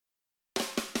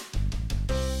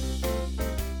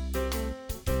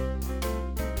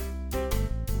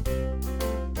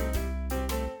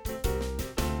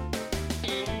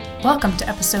Welcome to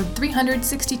episode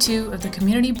 362 of the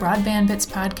Community Broadband Bits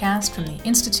podcast from the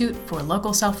Institute for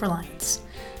Local Self-Reliance.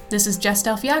 This is Jess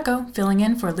Delfiaco filling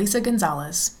in for Lisa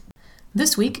Gonzalez.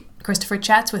 This week, Christopher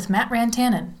chats with Matt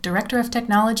Rantanen, Director of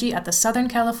Technology at the Southern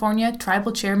California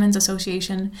Tribal Chairmen's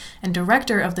Association and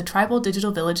Director of the Tribal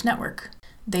Digital Village Network.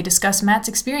 They discuss Matt's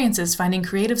experiences finding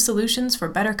creative solutions for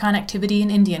better connectivity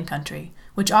in Indian country,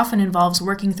 which often involves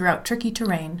working throughout tricky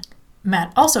terrain.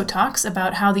 Matt also talks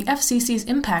about how the FCC's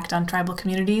impact on tribal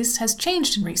communities has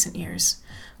changed in recent years,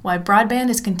 why broadband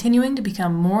is continuing to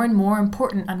become more and more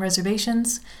important on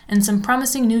reservations, and some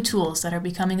promising new tools that are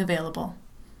becoming available.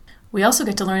 We also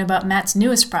get to learn about Matt's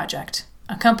newest project,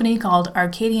 a company called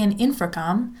Arcadian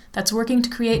Infracom that's working to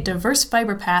create diverse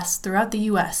fiber paths throughout the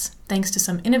U.S., thanks to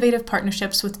some innovative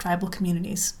partnerships with tribal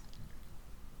communities.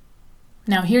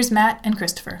 Now here's Matt and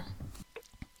Christopher.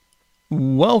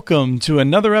 Welcome to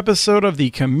another episode of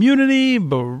the Community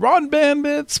Broadband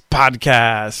Bits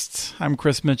podcast. I'm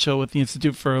Chris Mitchell with the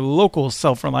Institute for Local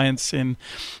Self-Reliance in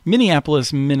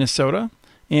Minneapolis, Minnesota.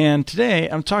 And today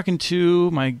I'm talking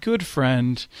to my good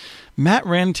friend, Matt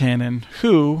Rantanen,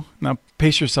 who, now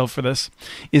pace yourself for this,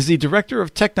 is the Director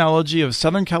of Technology of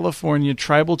Southern California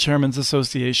Tribal Chairmen's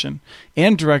Association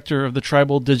and Director of the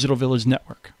Tribal Digital Village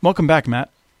Network. Welcome back, Matt.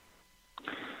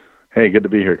 Hey, good to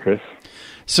be here, Chris.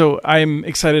 So I'm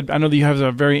excited. I know that you have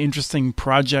a very interesting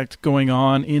project going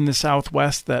on in the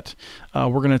Southwest that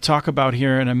we're going to talk about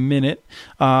here in a minute.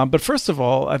 But first of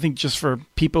all, I think just for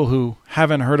people who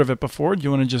haven't heard of it before, do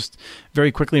you want to just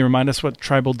very quickly remind us what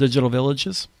Tribal Digital Village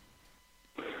is?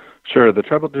 Sure. The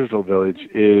Tribal Digital Village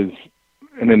is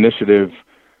an initiative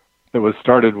that was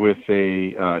started with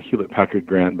a Hewlett-Packard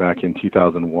grant back in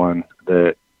 2001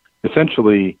 that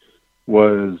essentially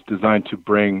was designed to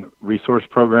bring resource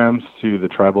programs to the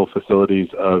tribal facilities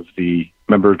of the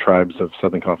member tribes of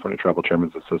Southern California Tribal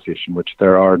Chairmen's Association, which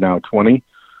there are now 20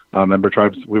 member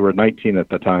tribes. We were 19 at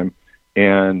the time,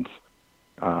 and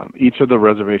each of the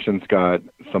reservations got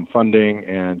some funding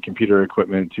and computer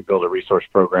equipment to build a resource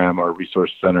program or a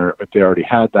resource center. If they already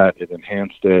had that, it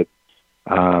enhanced it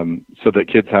so that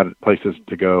kids had places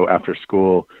to go after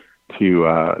school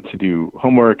to do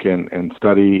homework and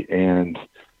study, and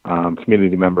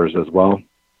community members as well.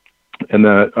 And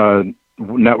the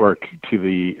network to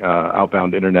the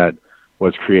outbound internet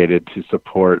was created to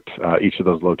support each of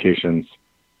those locations.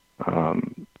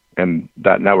 And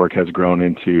that network has grown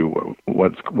into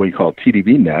what we call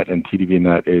TDVNet, and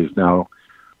TDVNet is now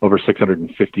over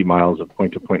 650 miles of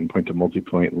point-to-point and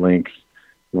point-to-multipoint links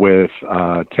with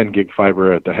 10 gig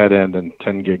fiber at the head end and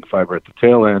 10 gig fiber at the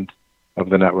tail end of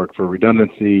the network for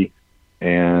redundancy,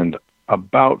 and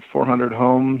about 400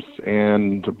 homes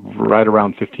and right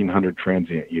around 1,500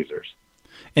 transient users.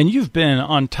 And you've been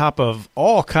on top of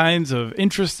all kinds of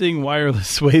interesting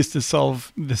wireless ways to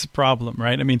solve this problem,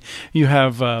 right? I mean, you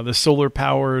have the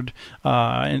solar-powered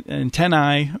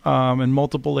antennae in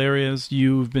multiple areas.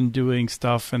 You've been doing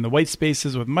stuff in the white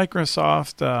spaces with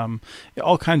Microsoft,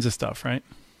 all kinds of stuff, right?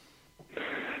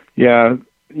 Yeah.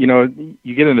 You know,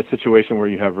 you get in a situation where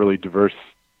you have really diverse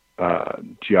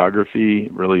geography,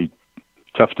 really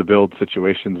tough to build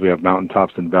situations. We have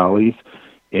mountaintops and valleys,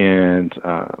 and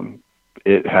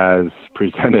it has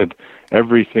presented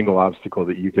every single obstacle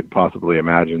that you could possibly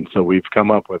imagine. So we've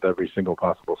come up with every single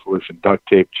possible solution: duct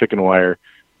tape, chicken wire.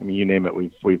 I mean, you name it,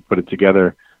 we've put it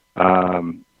together.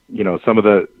 You know, some of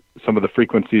the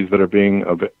frequencies that are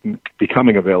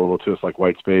becoming available to us, like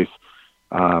white space,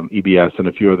 EBS, and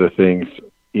a few other things.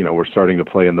 You know, we're starting to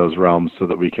play in those realms so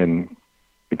that we can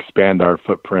expand our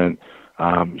footprint.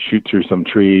 Shoot through some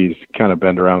trees, kind of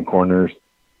bend around corners,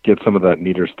 get some of that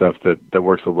neater stuff that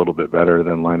works a little bit better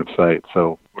than line of sight.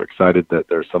 So we're excited that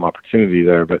there's some opportunity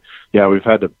there. But yeah, we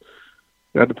had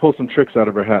to pull some tricks out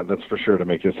of our hat, that's for sure, to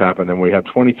make this happen. And we have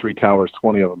 23 towers,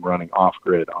 20 of them running off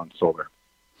grid on solar.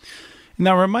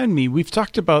 Now, remind me, we've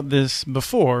talked about this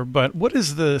before, but what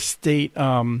is the state,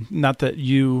 not that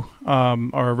you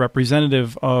are a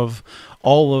representative of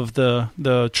all of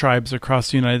the tribes across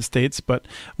the United States, but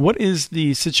what is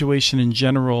the situation in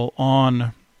general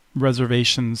on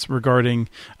reservations regarding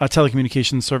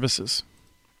telecommunications services?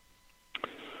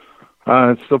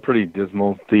 It's still pretty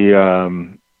dismal.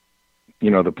 The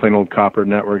plain old copper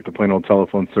network, the plain old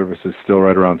telephone service is still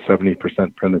right around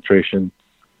 70% penetration.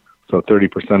 So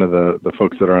 30% of the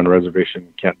folks that are on a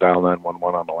reservation can't dial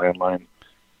 911 on the landline.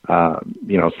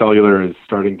 Cellular is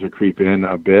starting to creep in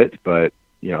a bit, but,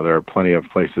 there are plenty of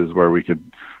places where we could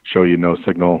show you no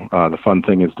signal. The fun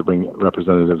thing is to bring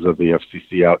representatives of the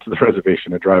FCC out to the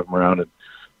reservation and drive them around and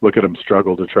look at them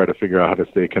struggle to try to figure out how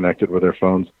to stay connected with their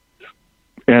phones.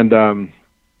 And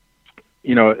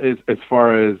as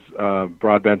far as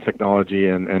broadband technology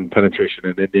and penetration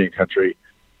in Indian country,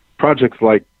 projects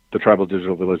like the Tribal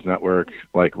Digital Village Network,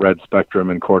 like Red Spectrum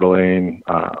in Coeur d'Alene,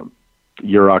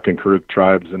 Yurok and Karuk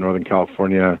tribes in Northern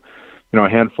California, a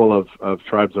handful of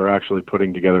tribes are actually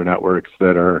putting together networks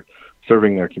that are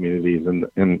serving their communities, and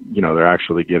they're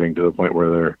actually getting to the point where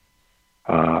they're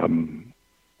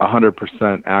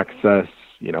 100% access,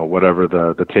 whatever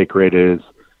the take rate is,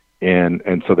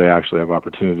 and so they actually have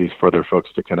opportunities for their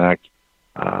folks to connect.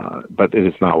 But it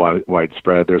is not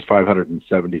widespread. There's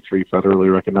 573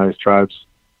 federally recognized tribes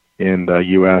in the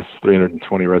U.S.,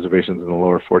 320 reservations in the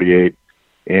lower 48,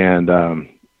 and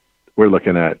we're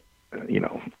looking at,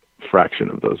 fraction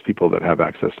of those people that have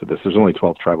access to this. There's only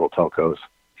 12 tribal telcos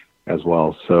as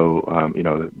well, so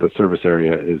the service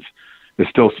area is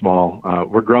still small.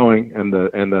 We're growing, and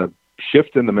the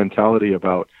shift in the mentality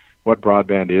about what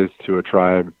broadband is to a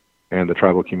tribe and the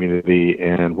tribal community,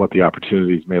 and what the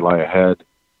opportunities may lie ahead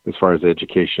as far as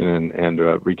education and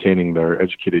retaining their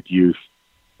educated youth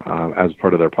as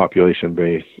part of their population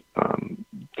base.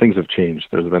 Things have changed.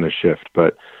 There's been a shift,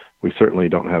 but we certainly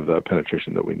don't have the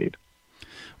penetration that we need.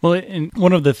 Well, and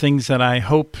one of the things that I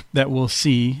hope that we'll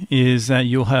see is that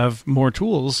you'll have more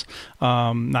tools,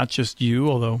 not just you,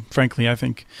 although frankly, I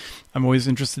think I'm always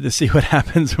interested to see what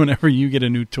happens whenever you get a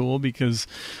new tool, because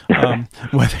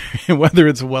whether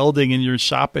it's welding in your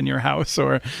shop in your house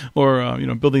or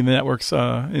building the networks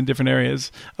in different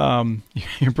areas,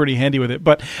 you're pretty handy with it.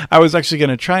 But I was actually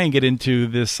going to try and get into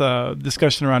this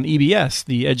discussion around EBS,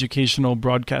 the Educational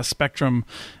Broadcast Spectrum,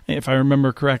 if I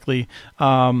remember correctly.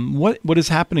 What is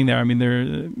happening there? I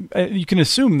mean, you can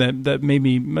assume that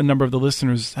maybe a number of the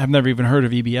listeners have never even heard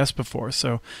of EBS before.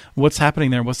 So what's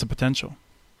happening there? What's the potential?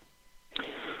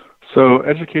 So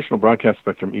Educational Broadcast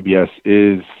Spectrum, EBS,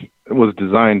 was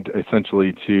designed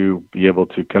essentially to be able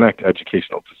to connect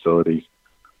educational facilities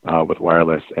with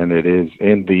wireless, and it is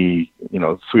in the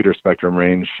sweeter spectrum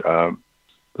range,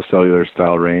 the cellular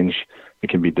style range. It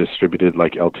can be distributed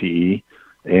like LTE,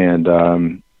 and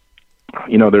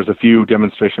there's a few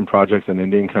demonstration projects in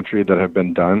Indian country that have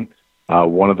been done.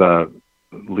 One of the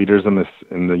leaders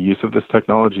in the use of this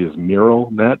technology is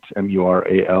MuralNet,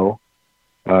 MURAL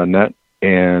net.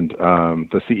 And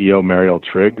the CEO, Mariel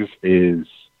Triggs, is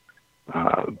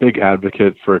a big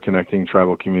advocate for connecting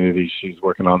tribal communities. She's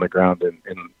working on the ground in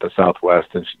the Southwest,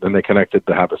 and then they connected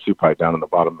the Havasupai down in the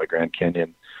bottom of the Grand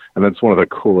Canyon. And that's one of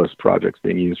the coolest projects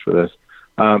being used for this.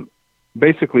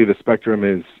 Basically, the spectrum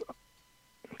is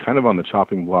kind of on the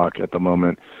chopping block at the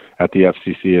moment at the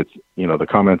FCC. It's, the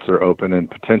comments are open and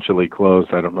potentially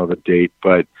closed. I don't know the date,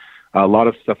 but a lot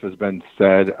of stuff has been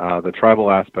said. The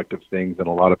tribal aspect of things, and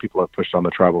a lot of people have pushed on the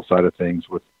tribal side of things,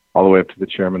 with all the way up to the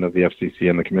chairman of the FCC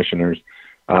and the commissioners,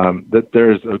 that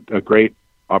there's a great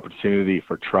opportunity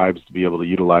for tribes to be able to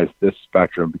utilize this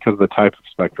spectrum because of the type of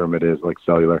spectrum it is, like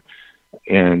cellular,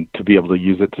 and to be able to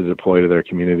use it to deploy to their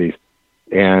communities.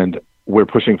 And we're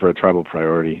pushing for a tribal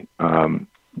priority.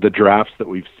 The drafts that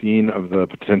we've seen of the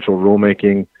potential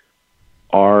rulemaking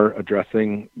are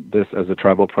addressing this as a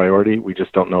tribal priority. We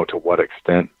just don't know to what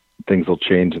extent things will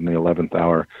change in the 11th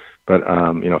hour. But,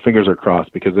 fingers are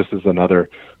crossed, because this is another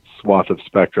swath of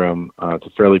spectrum. It's a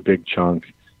fairly big chunk,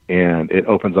 and it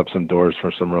opens up some doors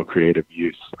for some real creative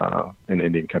use in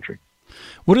Indian country.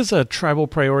 What does a tribal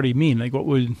priority mean? Like, what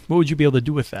would you be able to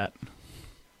do with that?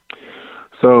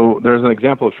 So there's an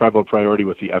example of tribal priority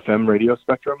with the FM radio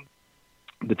spectrum.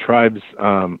 The tribes,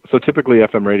 so typically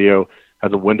FM radio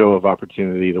has a window of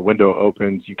opportunity. The window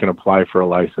opens, you can apply for a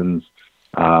license.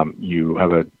 You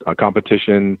have a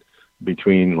competition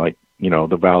between,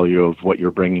 the value of what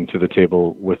you're bringing to the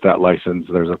table with that license.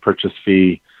 There's a purchase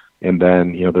fee, and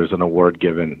then, there's an award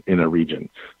given in a region.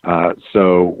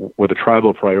 So with a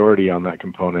tribal priority on that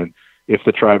component, if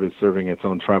the tribe is serving its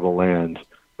own tribal land,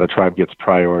 the tribe gets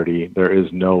priority. There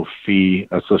is no fee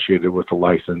associated with the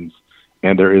license,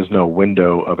 and there is no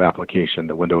window of application.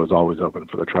 The window is always open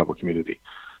for the tribal community.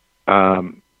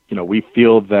 We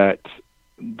feel that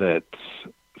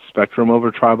spectrum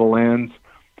over tribal lands,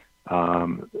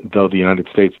 though the United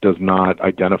States does not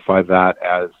identify that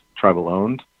as tribal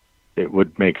owned, it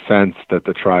would make sense that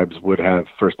the tribes would have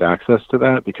first access to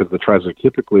that, because the tribes are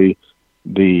typically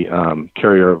the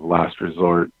carrier of last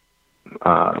resort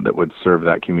that would serve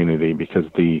that community, because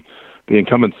the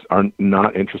incumbents are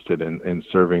not interested in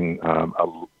serving a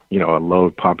low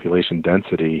population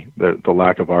density. The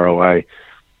lack of ROI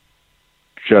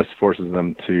just forces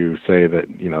them to say that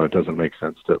it doesn't make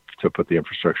sense to put the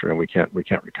infrastructure in. We can't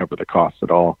recover the costs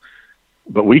at all,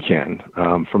 but we can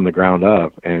from the ground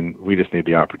up, and we just need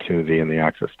the opportunity and the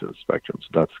access to the spectrum.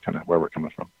 So that's kind of where we're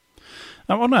coming from.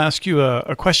 I want to ask you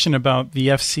a question about the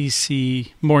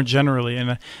FCC more generally.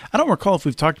 And I don't recall if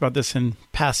we've talked about this in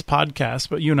past podcasts,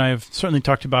 but you and I have certainly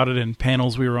talked about it in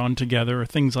panels we were on together or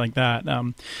things like that.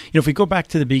 If we go back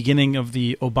to the beginning of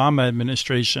the Obama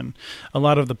administration, a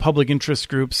lot of the public interest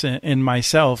groups and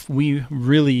myself, we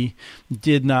really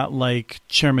did not like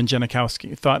Chairman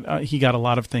Janikowski. Thought he got a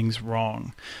lot of things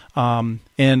wrong.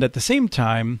 And at the same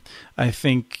time, I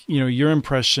think, your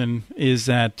impression is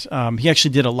that he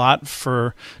actually did a lot for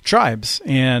tribes.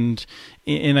 And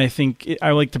I think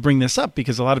I like to bring this up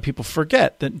because a lot of people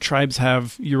forget that tribes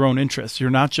have your own interests. You're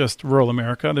not just rural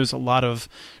America. There's a lot of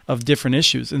different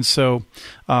issues. And so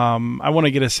I want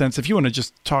to get a sense, if you want to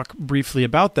just talk briefly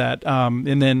about that,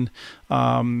 and then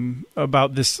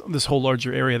about this whole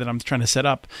larger area that I'm trying to set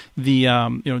up.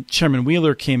 Chairman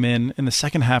Wheeler came in the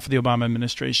second half of the Obama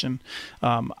administration.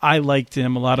 I liked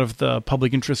him. A lot of the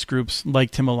public interest groups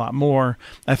liked him a lot more.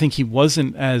 I think he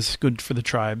wasn't as good for the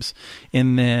tribes.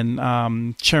 And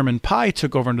then Chairman Pai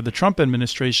took over under the Trump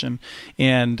administration.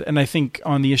 And I think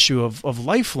on the issue of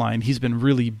Lifeline, he's been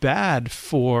really bad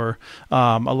for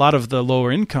a lot of the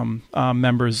lower income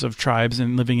members of tribes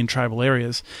and living in tribal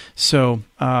areas. So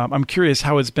I'm curious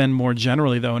how it's been more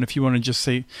generally, though, and if you want to just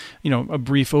say, a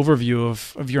brief overview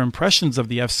of your impressions of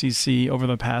the FCC over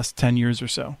the past 10 years or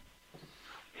so.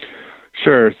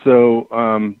 Sure. So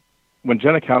when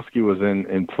Janikowski was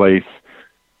in place,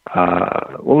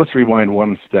 let's rewind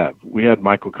one step. We had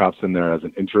Michael Copps in there as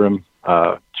an interim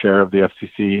chair of the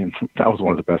FCC, and that was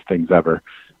one of the best things ever.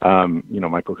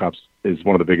 Michael Copps is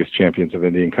one of the biggest champions of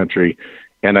Indian country,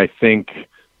 and I think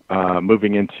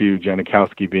moving into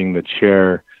Janikowski being the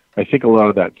chair, I think a lot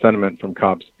of that sentiment from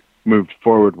Copps moved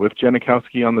forward with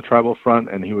Janikowski on the tribal front,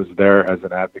 and he was there as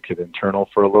an advocate internal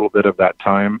for a little bit of that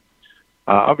time.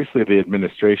 Obviously, the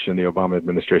Obama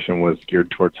administration was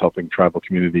geared towards helping tribal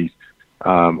communities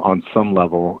on some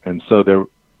level, and so there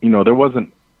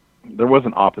wasn't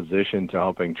opposition to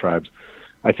helping tribes.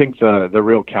 I think the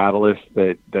real catalyst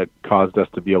that caused us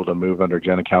to be able to move under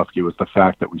Janikowski was the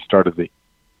fact that we started the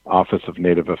Office of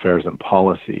Native Affairs and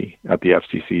Policy at the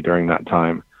FCC during that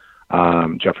time.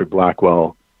 Jeffrey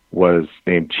Blackwell was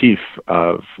named chief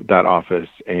of that office,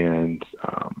 and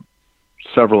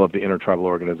several of the intertribal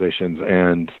organizations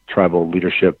and tribal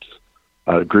leaderships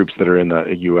groups that are in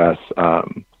the U.S.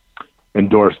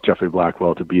 Endorsed Jeffrey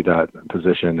Blackwell to be that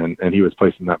position, and he was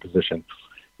placed in that position.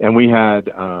 And we had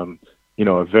a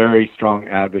very strong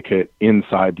advocate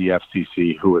inside the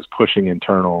FCC who was pushing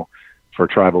internal for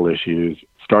tribal issues,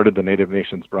 started the Native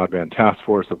Nations Broadband Task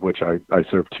Force, of which I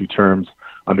served 2 terms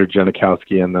under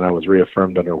Janikowski, and then I was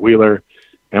reaffirmed under Wheeler,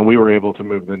 and we were able to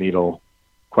move the needle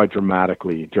quite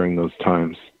dramatically during those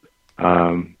times.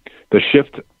 The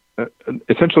shift,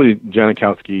 essentially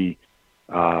Janikowski,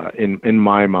 in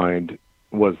my mind,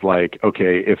 was like,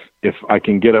 okay, if I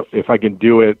can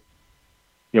do it,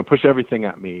 push everything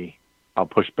at me, I'll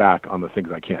push back on the things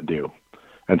I can't do.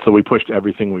 And so we pushed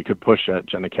everything we could push at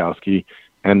Janikowski,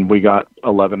 and we got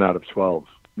 11 out of 12.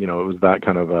 It was that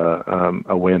kind of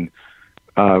a win.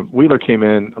 Wheeler came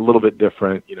in a little bit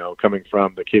different, coming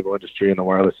from the cable industry and the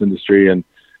wireless industry, and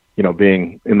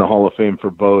being in the Hall of Fame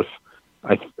for both.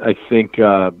 I think he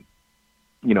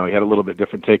had a little bit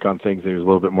different take on things. He was a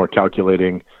little bit more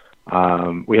calculating.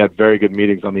 We had very good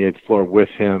meetings on the 8th floor with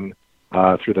him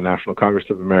through the National Congress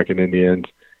of American Indians,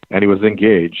 and he was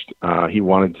engaged. He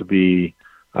wanted to be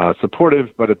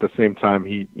supportive, but at the same time,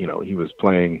 he was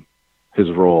playing his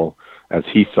role as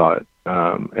he saw it.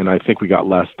 And I think we got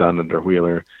less done under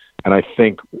Wheeler. And I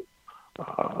think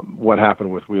what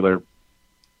happened with Wheeler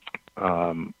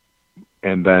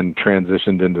and then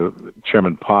transitioned into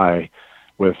Chairman Pai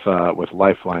with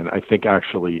Lifeline, I think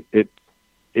actually it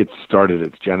started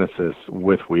its genesis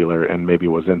with Wheeler and maybe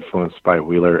was influenced by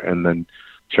Wheeler, and then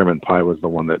Chairman Pai was the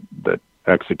one that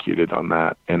executed on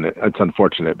that. And it's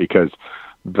unfortunate because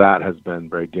that has been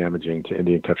very damaging to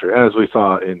Indian country. As we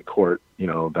saw in court,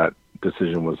 that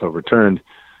decision was overturned,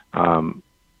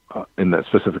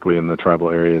 specifically in the tribal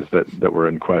areas that were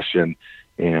in question.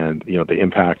 And, the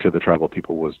impact to the tribal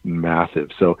people was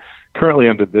massive. So currently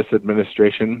under this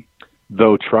administration,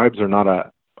 though tribes are not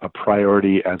a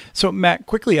priority as... So Matt,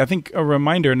 quickly, I think a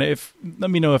reminder, and let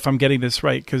me know if I'm getting this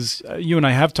right, because you and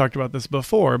I have talked about this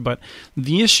before, but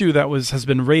the issue that has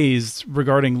been raised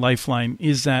regarding Lifeline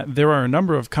is that there are a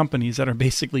number of companies that are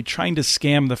basically trying to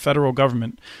scam the federal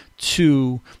government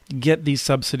to get these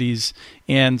subsidies.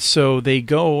 And so they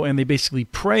go and they basically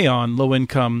prey on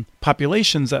low-income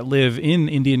populations that live in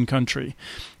Indian country.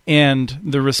 And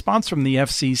the response from the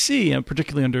FCC, and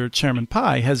particularly under Chairman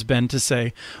Pai, has been to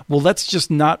say, well, let's just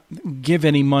not give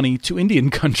any money to Indian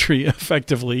country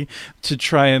effectively to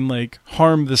try and like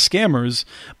harm the scammers,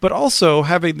 but also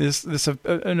having this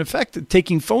an effect of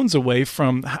taking phones away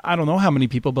from, I don't know how many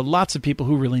people, but lots of people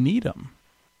who really need them.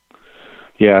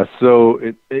 Yeah, so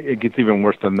it gets even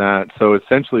worse than that. So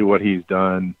essentially what he's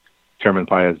done, Chairman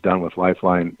Pai has done with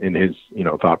Lifeline in his,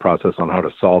 thought process on how to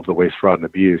solve the waste, fraud, and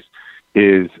abuse,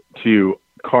 is to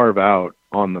carve out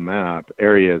on the map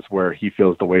areas where he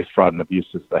feels the waste, fraud, and abuse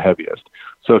is the heaviest.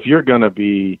 So if you're going to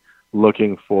be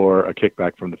looking for a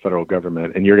kickback from the federal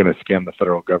government and you're going to scam the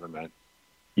federal government,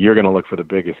 you're going to look for the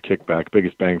biggest kickback,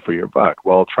 biggest bang for your buck.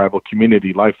 Well, Tribal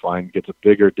Community Lifeline gets a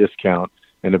bigger discount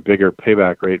and a bigger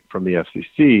payback rate from the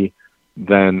FCC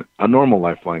than a normal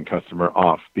Lifeline customer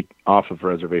off of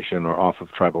reservation or off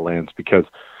of tribal lands, because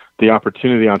the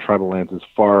opportunity on tribal lands is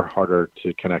far harder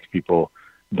to connect people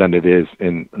than it is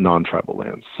in non-tribal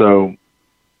lands. So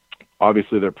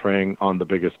obviously they're preying on the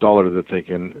biggest dollar that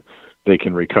they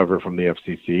can recover from the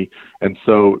FCC. And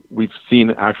so we've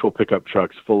seen actual pickup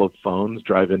trucks full of phones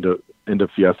drive into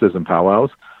fiestas and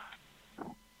powwows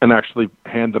and actually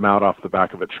hand them out off the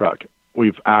back of a truck.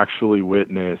 We've actually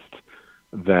witnessed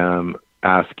them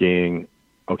asking,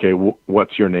 okay,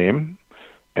 what's your name?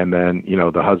 And then,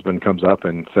 the husband comes up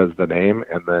and says the name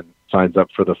and then signs up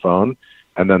for the phone.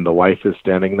 And then the wife is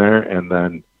standing there. And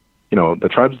then, the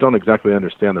tribes don't exactly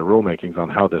understand the rulemakings on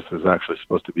how this is actually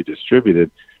supposed to be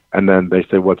distributed. And then they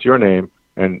say, what's your name?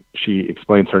 And she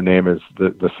explains her name is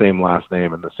the same last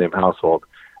name in the same household.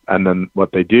 And then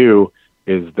what they do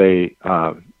is they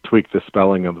tweak the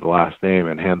spelling of the last name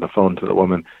and hand the phone to the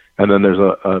woman. And then there's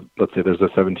let's say there's a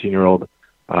 17-year-old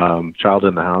child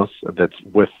in the house that's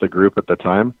with the group at the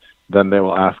time. Then they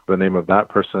will ask the name of that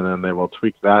person and they will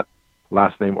tweak that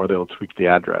last name, or they'll tweak the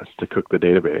address to cook the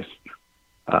database.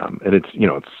 And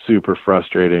it's super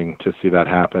frustrating to see that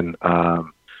happen.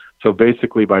 So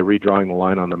basically by redrawing the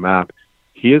line on the map,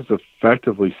 he is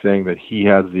effectively saying that he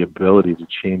has the ability to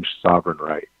change sovereign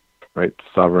right?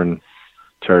 Sovereign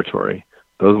territory.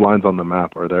 Those lines on the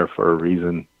map are there for a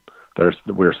reason.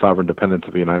 We're sovereign dependents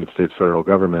of the United States federal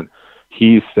government.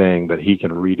 He's saying that he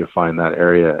can redefine that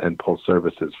area and pull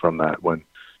services from that when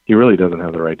he really doesn't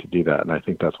have the right to do that. And I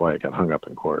think that's why it got hung up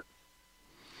in court.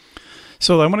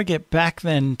 So I want to get back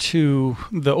then to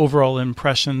the overall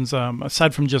impressions,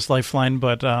 aside from just Lifeline,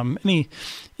 but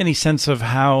any sense of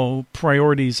how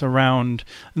priorities around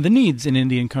the needs in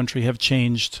Indian country have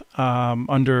changed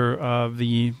under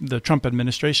the Trump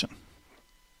administration?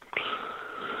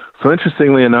 So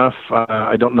interestingly enough,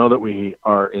 I don't know that we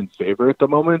are in favor at the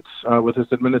moment with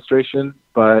this administration,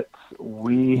 but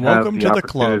we Welcome have the to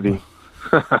opportunity.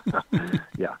 The club.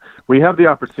 Yeah, we have the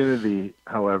opportunity,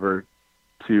 however,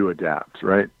 to adapt,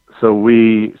 right? So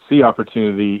we see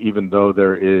opportunity, even though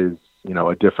there is,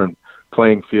 a different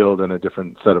playing field and a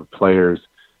different set of players,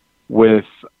 with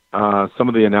some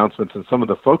of the announcements and some of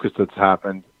the focus that's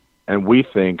happened, and we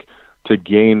think to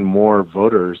gain more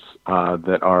voters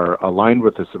that are aligned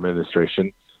with this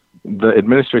administration. The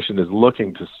administration is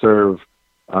looking to serve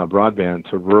broadband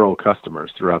to rural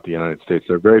customers throughout the United States.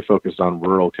 They're very focused on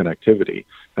rural connectivity,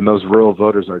 and those rural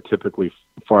voters are typically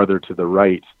farther to the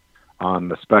right on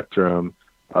the spectrum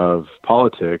of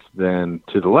politics than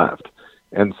to the left.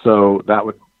 And so that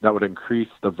would increase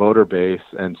the voter base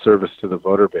and service to the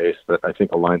voter base that I think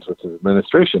aligns with the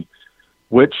administration,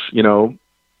 which,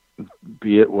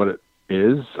 be it what it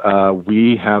is,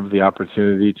 we have the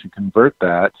opportunity to convert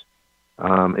that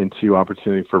into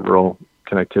opportunity for rural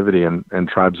connectivity, and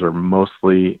tribes are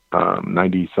mostly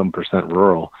 90-some%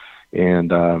 rural,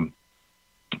 and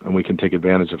we can take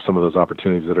advantage of some of those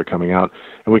opportunities that are coming out,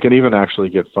 and we can even actually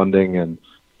get funding and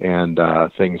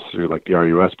things through like the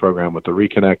RUS program with the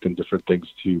Reconnect and different things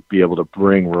to be able to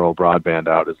bring rural broadband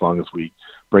out, as long as we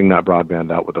bring that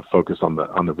broadband out with a focus on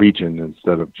the region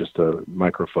instead of just a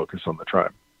micro focus on the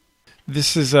tribe.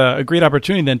 This is a great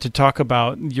opportunity then to talk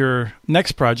about your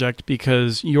next project,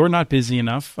 because you're not busy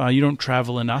enough. You don't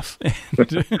travel enough.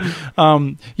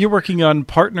 You're working on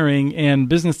partnering and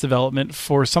business development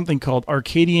for something called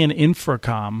Arcadian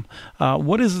Infracom.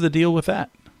 What is the deal with that?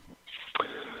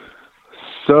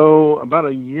 So about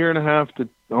a year and a half to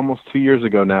almost 2 years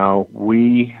ago now,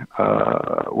 we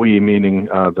meaning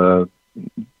the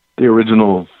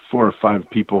original 4 or 5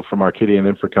 people from Arcadian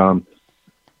Infracom,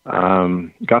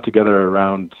 got together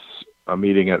around a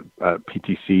meeting at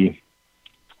PTC,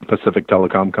 Pacific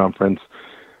Telecom Conference.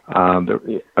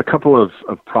 A couple of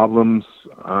problems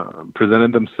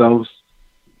presented themselves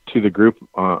to the group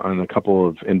on a couple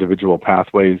of individual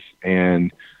pathways,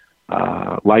 and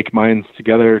like minds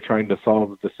together trying to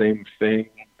solve the same thing.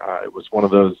 It was one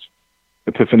of those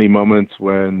epiphany moments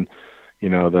when,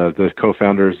 the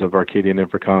co-founders of Arcadian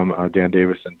Infracom, Dan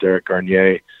Davis and Derek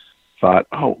Garnier, thought,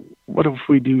 oh, what if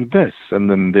we do this? And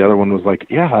then the other one was like,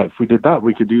 yeah, if we did that,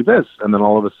 we could do this. And then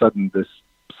all of a sudden this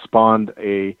spawned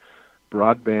a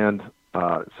broadband,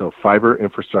 so fiber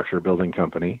infrastructure building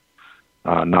company,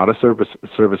 not a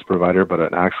service provider, but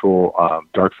an actual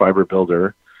dark fiber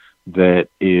builder that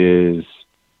is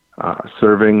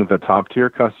serving the top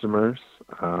tier customers,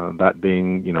 that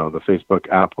being, the Facebook,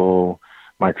 Apple,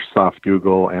 Microsoft,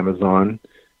 Google, Amazon,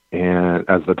 and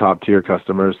as the top tier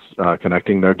customers,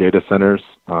 connecting their data centers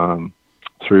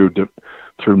through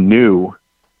new,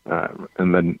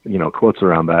 and then quotes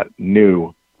around that,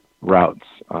 new routes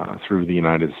through the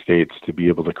United States to be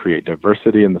able to create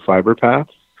diversity in the fiber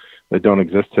paths that don't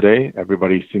exist today.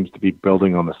 Everybody seems to be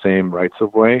building on the same rights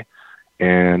of way,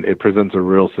 and it presents a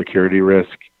real security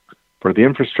risk for the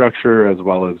infrastructure as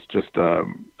well as just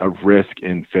a risk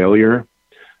in failure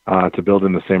to build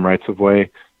in the same rights of way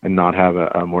and not have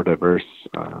a more diverse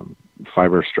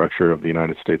fiber structure of the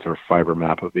United States or fiber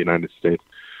map of the United States.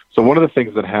 So one of the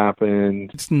things that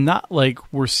happened... It's not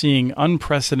like we're seeing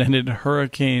unprecedented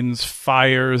hurricanes,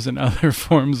 fires, and other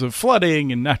forms of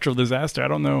flooding and natural disaster. I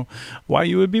don't know why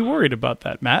you would be worried about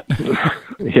that, Matt.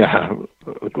 Yeah,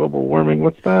 global warming,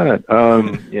 what's that?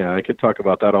 Yeah, I could talk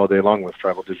about that all day long with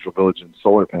Tribal Digital Village and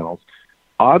solar panels.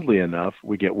 Oddly enough,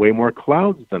 we get way more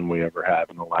clouds than we ever have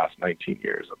in the last 19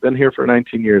 years. I've been here for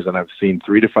 19 years, and I've seen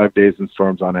 3 to 5 days in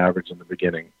storms on average in the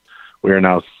beginning. We are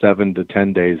now 7 to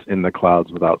 10 days in the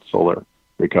clouds without solar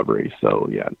recovery. So,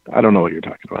 yeah, I don't know what you're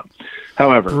talking about.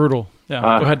 However, brutal. Yeah,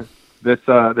 go ahead. This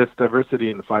diversity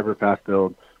in the fiber path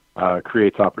build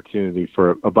creates opportunity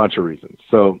for a bunch of reasons.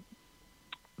 So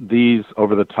these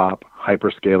over-the-top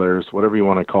hyperscalers, whatever you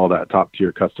want to call that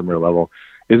top-tier customer level,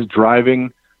 is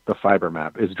driving the fiber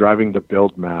map, is driving the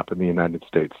build map in the United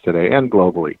States today and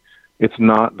globally. It's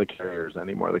not the carriers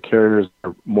anymore. The carriers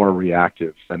are more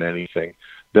reactive than anything.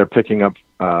 They're picking up,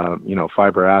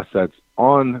 fiber assets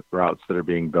on routes that are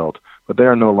being built, but they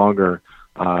are no longer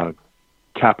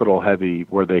capital heavy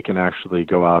where they can actually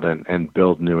go out and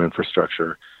build new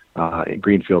infrastructure,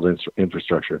 greenfield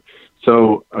infrastructure.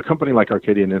 So a company like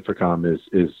Arcadian Infracom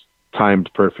is timed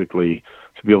perfectly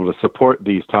to be able to support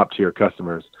these top tier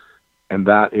customers, and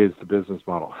that is the business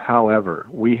model. However,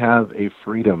 we have a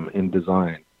freedom in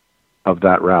design of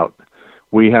that route.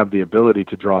 We have the ability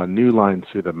to draw a new line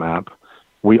through the map.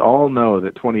 We all know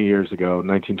that 20 years ago,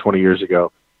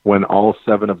 when all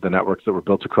 7 of the networks that were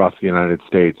built across the United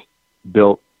States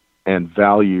built and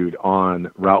valued on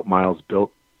route miles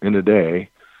built in a day,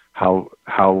 how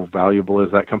valuable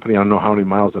is that company? I don't know how many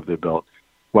miles have they built.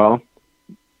 Well,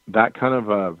 that kind of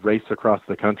a race across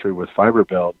the country with fiber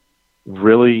build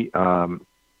really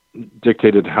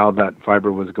dictated how that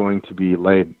fiber was going to be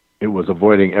laid. It was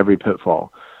avoiding every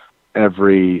pitfall,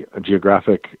 every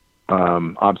geographic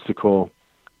obstacle,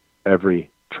 every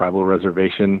tribal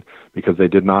reservation, because they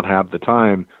did not have the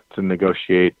time to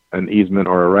negotiate an easement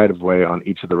or a right-of-way on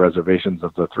each of the reservations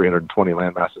of the 320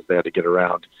 land masses they had to get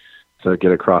around to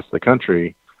get across the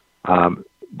country.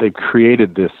 They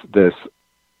created this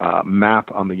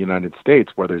map on the United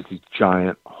States where there's these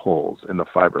giant holes in the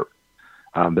fiber.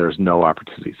 There's no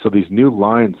opportunity. So these new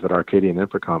lines that Arcadian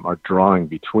Infracom are drawing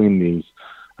between these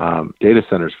data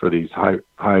centers for these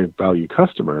high-value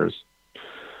customers,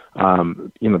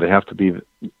 they have to be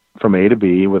from A to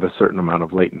B with a certain amount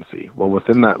of latency. Well,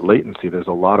 within that latency, there's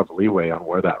a lot of leeway on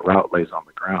where that route lays on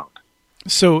the ground.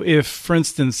 So if, for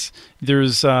instance,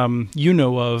 there's,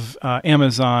 of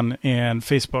Amazon and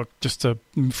Facebook, just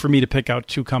for me to pick out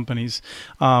 2 companies,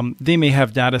 they may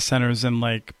have data centers in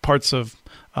like parts of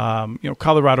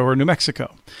Colorado or New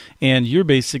Mexico, and you're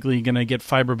basically going to get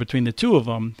fiber between the 2 of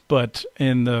them. But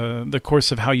in the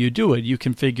course of how you do it, you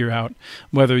can figure out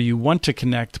whether you want to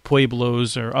connect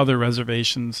pueblos or other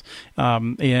reservations,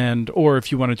 or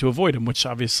if you wanted to avoid them, which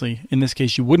obviously in this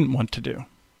case you wouldn't want to do.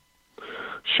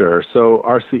 Sure. So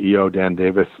our CEO, Dan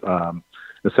Davis,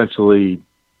 essentially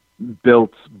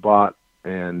built, bought,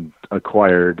 and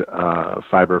acquired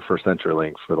fiber for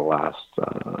CenturyLink for the last,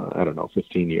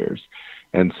 15 years.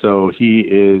 And so he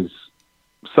is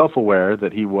self-aware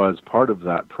that he was part of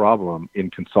that problem in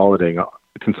consolidating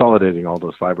all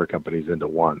those fiber companies into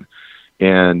one.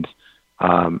 And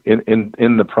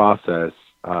in the process,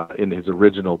 in his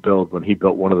original build, when he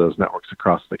built one of those networks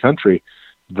across the country,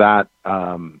 that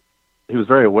he was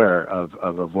very aware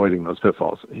of avoiding those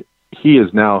pitfalls. He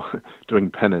is now doing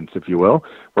penance, if you will.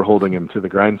 We're holding him to the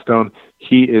grindstone.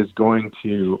 He is going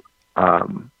to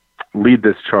lead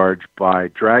this charge by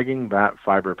dragging that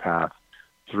fiber path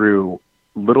through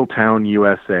Littletown,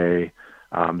 USA,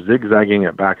 zigzagging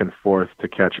it back and forth to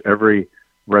catch every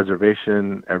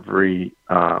reservation, every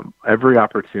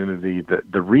opportunity that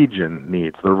the region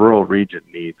needs, the rural region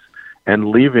needs,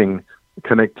 and leaving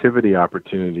connectivity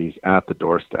opportunities at the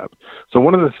doorstep. So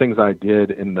one of the things I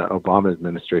did in the Obama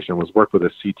administration was work with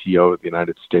a CTO of the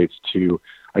United States to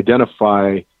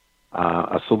identify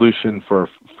a solution for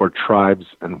tribes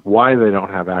and why they don't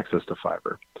have access to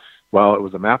fiber. Well, it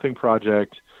was a mapping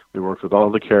project. We worked with all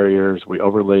the carriers. We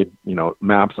overlaid,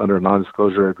 maps under a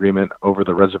non-disclosure agreement over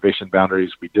the reservation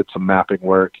boundaries. We did some mapping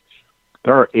work.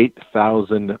 There are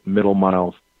 8,000 middle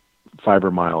mile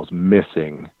fiber miles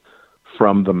missing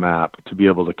from the map to be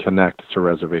able to connect to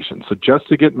reservations. So just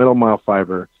to get middle mile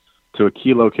fiber to a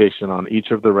key location on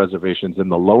each of the reservations in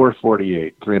the lower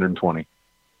 48, 320,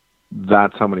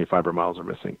 that's how many fiber miles are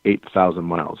missing, 8,000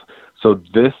 miles. So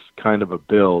this kind of a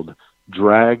build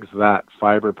drags that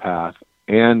fiber path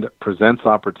and presents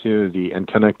opportunity and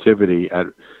connectivity at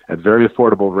very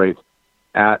affordable rates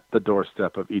at the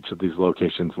doorstep of each of these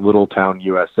locations, Littletown,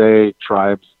 USA,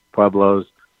 tribes, pueblos,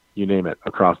 you name it,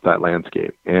 across that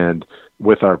landscape. And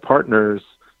with our partners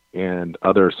and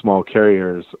other small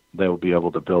carriers, they will be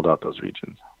able to build out those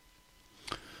regions.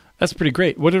 That's pretty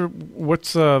great.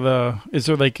 Is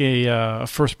there like a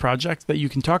first project that you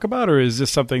can talk about, or is this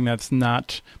something that's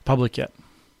not public yet?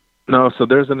 No, so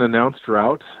there's an announced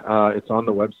route. It's on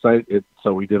the website.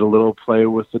 So we did a little play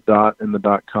with the dot and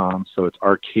the .com. So it's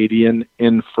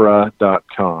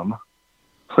arcadianinfra.com,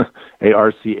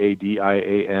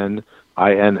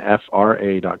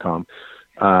 ARCADIANINFRA.com.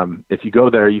 If you go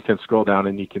there, you can scroll down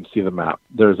and you can see the map.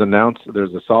 There's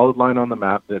a solid line on the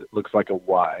map that looks like a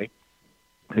Y.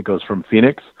 It goes from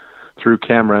Phoenix through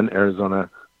Cameron, Arizona,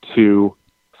 to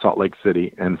Salt Lake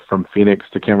City, and from Phoenix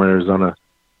to Cameron, Arizona,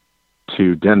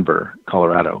 to Denver,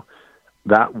 Colorado.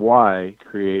 That Y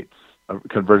creates a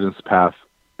convergence path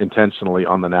intentionally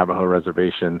on the Navajo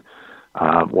reservation.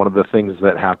 One of the things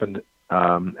that happened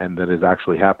and that is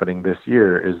actually happening this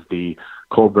year is the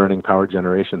coal-burning power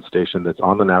generation station that's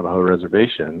on the Navajo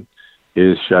reservation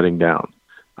is shutting down.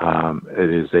 It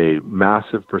is a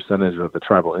massive percentage of the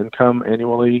tribal income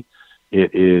annually.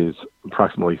 It is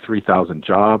approximately 3,000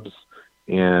 jobs,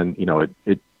 and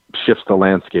it shifts the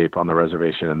landscape on the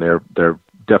reservation, and they're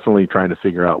definitely trying to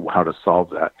figure out how to solve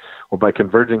that. Well, by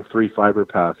converging 3 fiber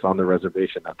paths on the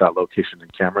reservation at that location in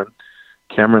Cameron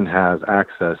has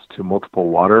access to multiple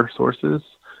water sources.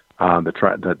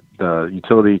 The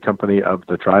utility company of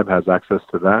the tribe has access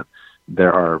to that.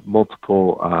 There are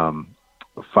multiple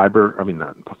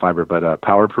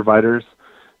power providers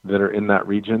that are in that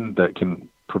region that can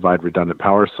provide redundant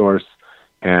power source,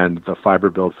 and the fiber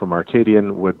build from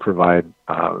Arcadian would provide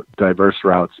diverse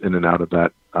routes in and out of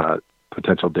that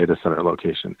potential data center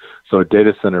location. So a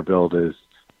data center build is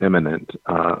imminent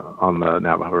on the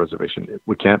Navajo reservation.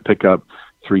 We can't pick up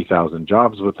 3,000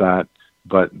 jobs with that,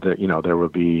 but there will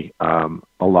be a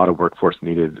lot of workforce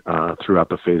needed throughout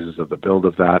the phases of the build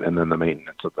of that, and then the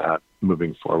maintenance of that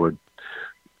moving forward.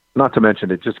 Not to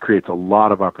mention, it just creates a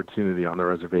lot of opportunity on the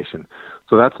reservation.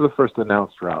 So that's the first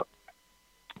announced route.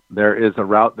 There is a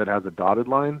route that has a dotted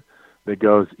line that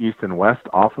goes east and west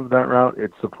off of that route.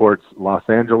 It supports Los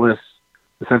Angeles,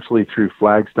 essentially through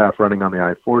Flagstaff, running on the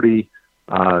I-40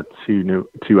 to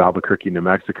Albuquerque, New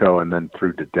Mexico, and then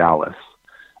through to Dallas.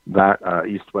 That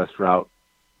east-west route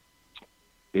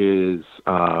is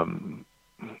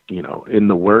in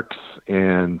the works,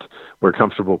 and we're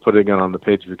comfortable putting it on the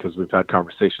page because we've had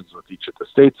conversations with each of the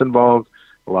states involved,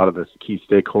 a lot of the key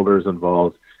stakeholders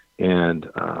involved, and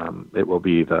it will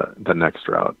be the next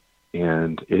route.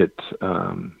 And it's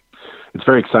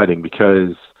very exciting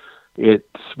because it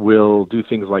will do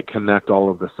things like connect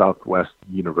all of the Southwest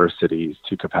universities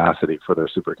to capacity for their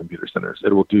supercomputer centers.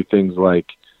 It will do things like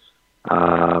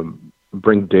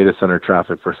bring data center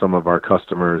traffic for some of our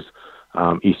customers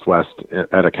east-west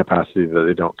at a capacity that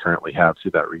they don't currently have to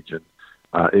that region.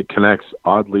 It connects,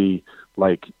 oddly,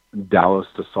 like Dallas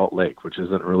to Salt Lake, which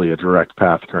isn't really a direct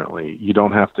path currently. You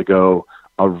don't have to go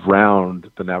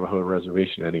around the Navajo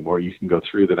reservation anymore. You can go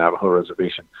through the Navajo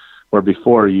reservation, where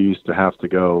before you used to have to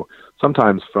go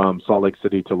sometimes from Salt Lake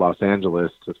City to Los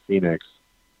Angeles to Phoenix,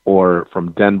 or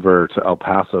from Denver to El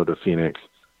Paso to Phoenix.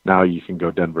 Now you can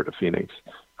go Denver to Phoenix.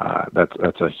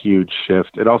 That's a huge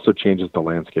shift. It also changes the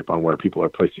landscape on where people are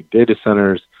placing data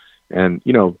centers and,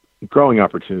 growing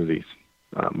opportunities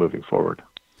moving forward.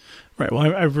 Right.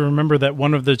 Well, I remember that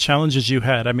one of the challenges you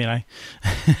had. I mean, I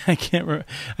can't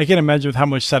imagine with how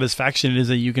much satisfaction it is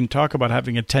that you can talk about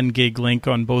having a 10 gig link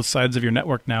on both sides of your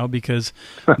network now, because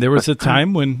there was a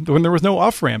time when there was no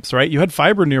off ramps, right? You had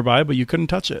fiber nearby, but you couldn't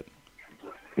touch it.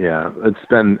 Yeah, it's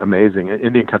been amazing.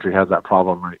 Indian Country has that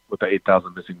problem, right, with the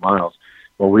 8,000 missing miles.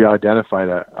 Well, we identified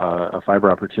a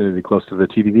fiber opportunity close to the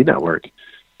TDV network,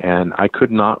 and I could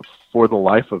not, for the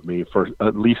life of me, for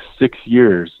at least 6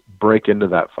 years, break into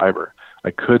that fiber.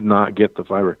 I could not get the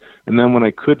fiber. And then when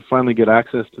I could finally get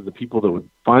access to the people that would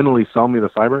finally sell me the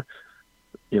fiber,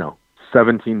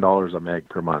 $17 a meg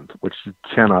per month, which you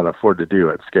cannot afford to do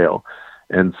at scale.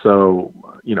 And so,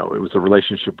 it was a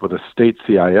relationship with a state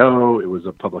CIO. It was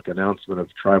a public announcement of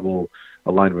tribal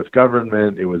aligned with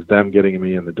government. It was them getting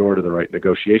me in the door to the right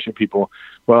negotiation people.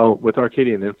 Well, with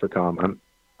Arcadian Infocom,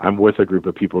 I'm with a group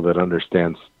of people that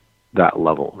understands that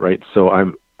level, right? So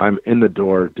I'm in the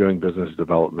door doing business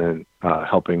development,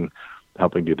 helping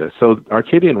do this. So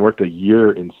Arcadian worked a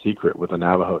year in secret with the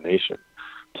Navajo Nation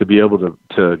to be able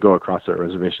to go across that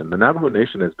reservation. The Navajo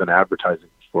Nation has been advertising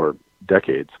for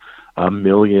decades, $1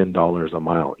 million a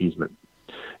mile easement.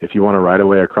 If you want to ride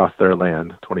away across their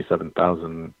land,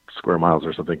 27,000 square miles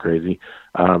or something crazy,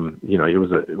 it was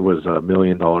 $1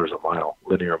 million a mile,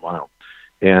 linear mile.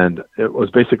 And it was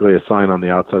basically a sign on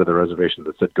the outside of the reservation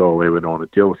that said, go away, we don't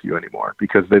want to deal with you anymore,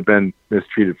 because they've been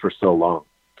mistreated for so long.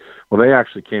 Well, they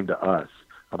actually came to us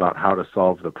about how to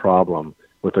solve the problem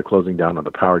with the closing down of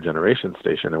the power generation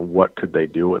station and what could they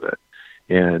do with it.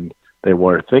 And they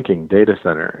were thinking data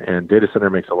center, and data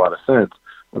center makes a lot of sense.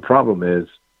 The problem is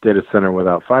data center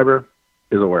without fiber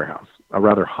is a warehouse, a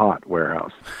rather hot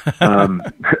warehouse.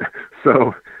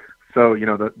 So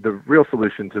the real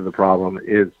solution to the problem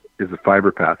is a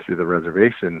fiber path through the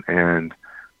reservation, and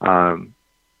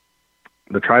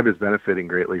the tribe is benefiting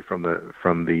greatly from the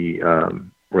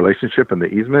relationship and the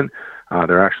easement.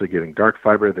 They're actually getting dark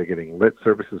fiber. They're getting lit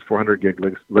services, 400 gig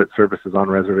lit services on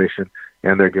reservation,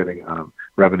 and they're getting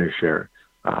revenue share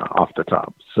off the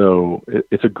top. So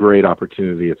it's a great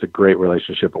opportunity. It's a great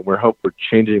relationship, and we're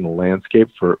changing the landscape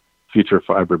for future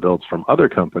fiber builds from other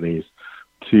companies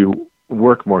to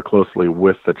work more closely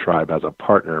with the tribe as a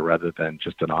partner rather than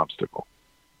just an obstacle.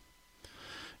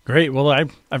 Great. Well,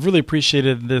 I've really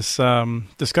appreciated this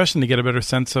discussion to get a better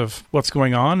sense of what's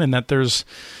going on and that there's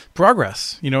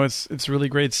progress. It's really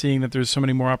great seeing that there's so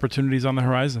many more opportunities on the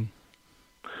horizon.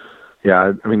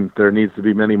 Yeah, I mean, there needs to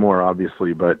be many more,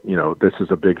 obviously, but, this is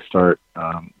a big start.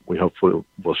 We hopefully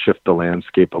will shift the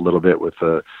landscape a little bit with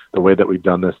the way that we've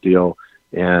done this deal.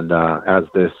 And as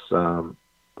this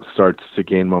starts to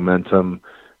gain momentum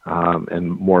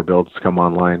and more builds come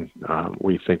online,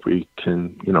 we think we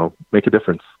can, make a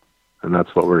difference. And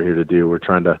that's what we're here to do. We're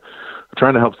trying to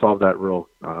help solve that rural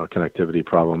connectivity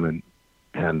problem.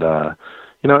 And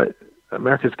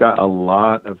America's got a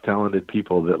lot of talented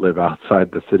people that live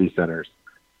outside the city centers,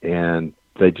 and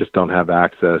they just don't have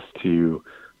access to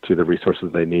the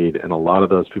resources they need. And a lot of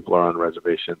those people are on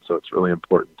reservations, so it's really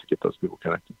important to get those people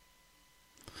connected.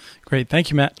 Great. Thank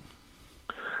you, Matt.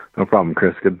 No problem,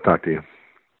 Chris. Good to talk to you.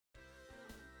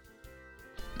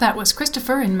 That was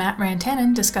Christopher and Matt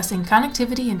Rantanen discussing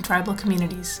connectivity in tribal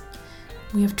communities.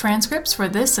 We have transcripts for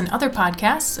this and other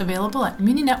podcasts available at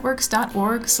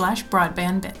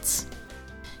muninetworks.org/broadbandbits.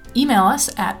 Email us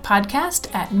at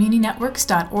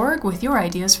podcast@muninetworks.org with your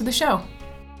ideas for the show.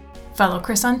 Follow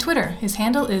Chris on Twitter. His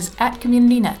handle is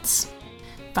 @CommunityNets.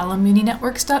 Follow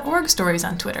muninetworks.org stories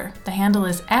on Twitter. The handle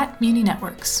is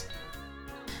 @muninetworks.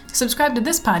 Subscribe to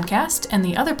this podcast and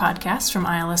the other podcasts from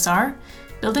ILSR,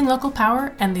 Building Local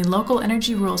Power, and the Local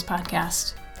Energy Rules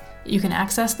podcast. You can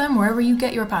access them wherever you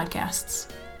get your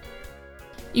podcasts.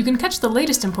 You can catch the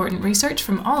latest important research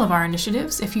from all of our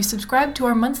initiatives if you subscribe to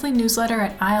our monthly newsletter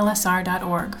at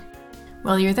ilsr.org.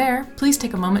 While you're there, please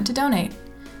take a moment to donate.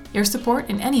 Your support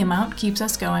in any amount keeps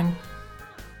us going.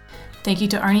 Thank you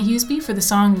to Arnie Huseby for the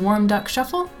song Warm Duck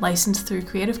Shuffle, licensed through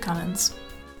Creative Commons.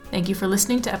 Thank you for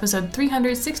listening to episode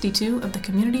 362 of the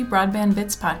Community Broadband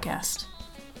Bits podcast.